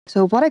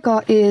So what I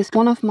got is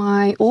one of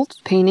my old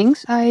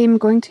paintings. I'm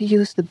going to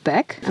use the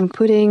back. I'm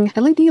putting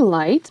LED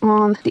light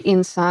on the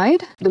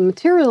inside. The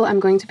material I'm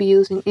going to be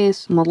using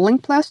is modeling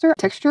plaster,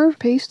 texture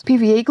paste,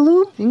 PVA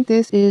glue. I think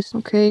this is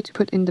okay to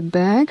put in the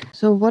bag.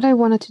 So what I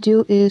wanted to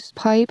do is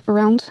pipe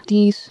around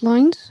these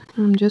lines.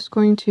 I'm just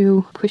going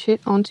to push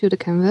it onto the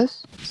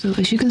canvas. So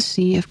as you can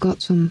see, I've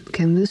got some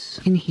canvas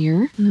in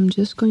here, and I'm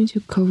just going to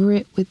cover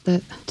it with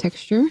that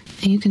texture.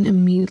 And you can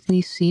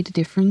immediately see the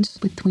difference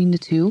between the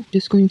two.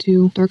 Just going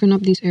to darken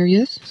up these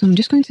areas. So I'm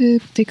just going to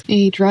take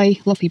a dry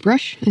fluffy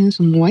brush and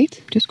some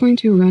white. Just going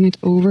to run it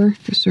over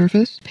the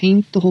surface,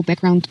 paint the whole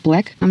background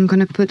black. I'm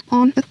gonna put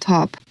on the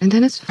top, and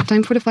then it's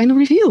time for the final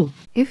reveal.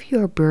 If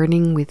you're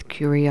burning with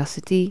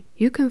curiosity,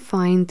 you can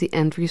find the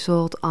end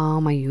result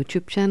on my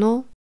YouTube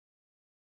channel.